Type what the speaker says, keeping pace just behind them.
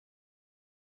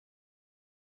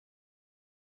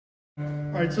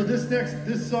All right, so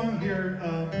this song here,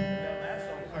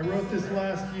 I wrote this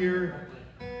last year,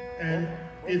 and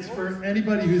it's for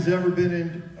anybody who's ever been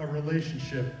in a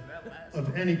relationship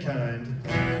of any kind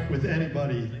with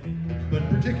anybody, but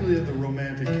particularly of the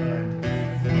romantic kind.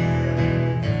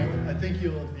 I think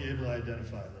you'll be able to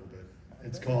identify a little bit.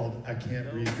 It's called I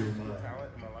Can't Read Your Mind.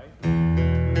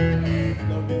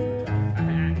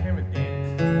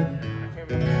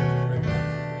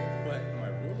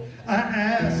 I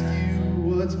ask you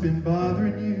what's been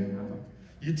bothering you.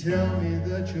 You tell me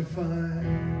that you're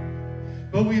fine,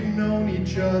 but we've known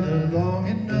each other long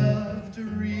enough to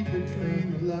read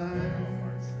between the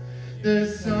lines.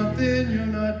 There's something you're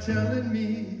not telling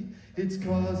me, it's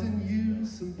causing you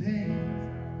some pain.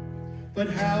 But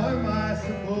how am I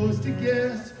supposed to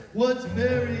guess what's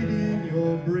buried in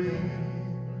your brain?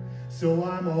 So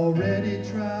I'm already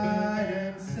tried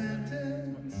and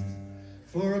sentenced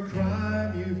for a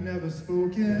crime you've never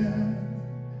spoken.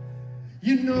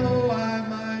 You know I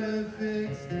might have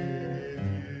fixed it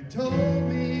if you told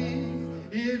me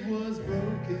it was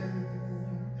broken.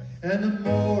 And the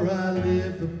more I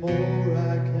live, the more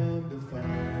I come to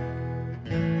find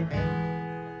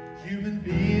human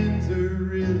beings are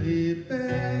really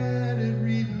bad at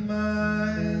reading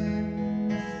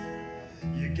minds.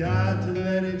 You got to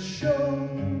let it show,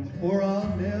 or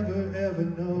I'll never ever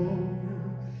know.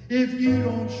 If you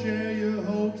don't share your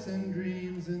hopes and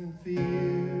dreams and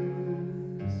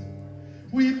fears,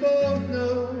 we both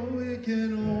know it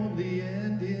can only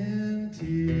end in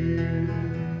tears.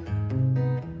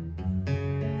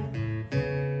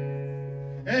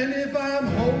 And if I'm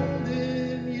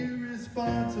holding you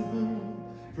responsible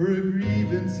for a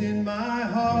grievance in my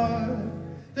heart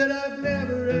that I've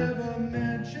never ever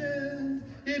mentioned,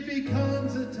 it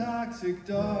becomes a toxic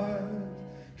dart.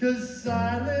 'Cause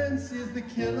silence is the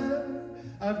killer,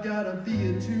 I've gotta be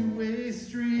a two-way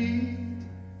street.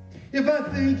 If I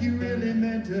think you really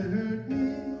meant to hurt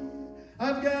me,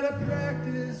 I've gotta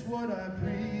practice what I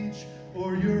preach,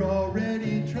 or you're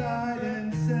already tried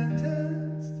and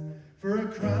sentenced for a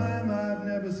crime I've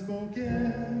never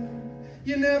spoken.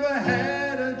 You never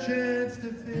had a chance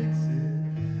to fix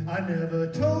it, I never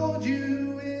told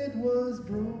you it was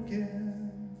broken.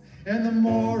 And the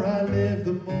more I live,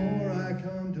 the more I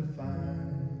come to find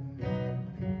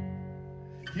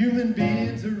human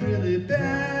beings are really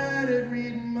bad at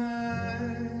reading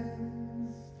minds.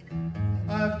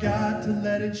 I've got to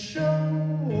let it show,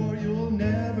 or you'll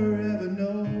never ever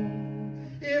know.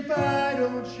 If I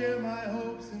don't share my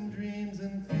hopes and dreams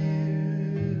and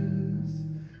fears,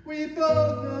 we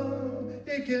both know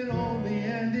it can only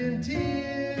end in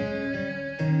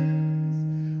tears.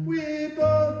 We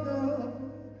both know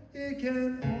it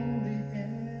can only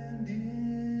end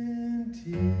in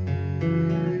tears.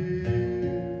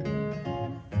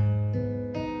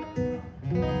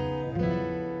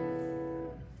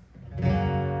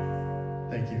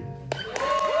 Thank you.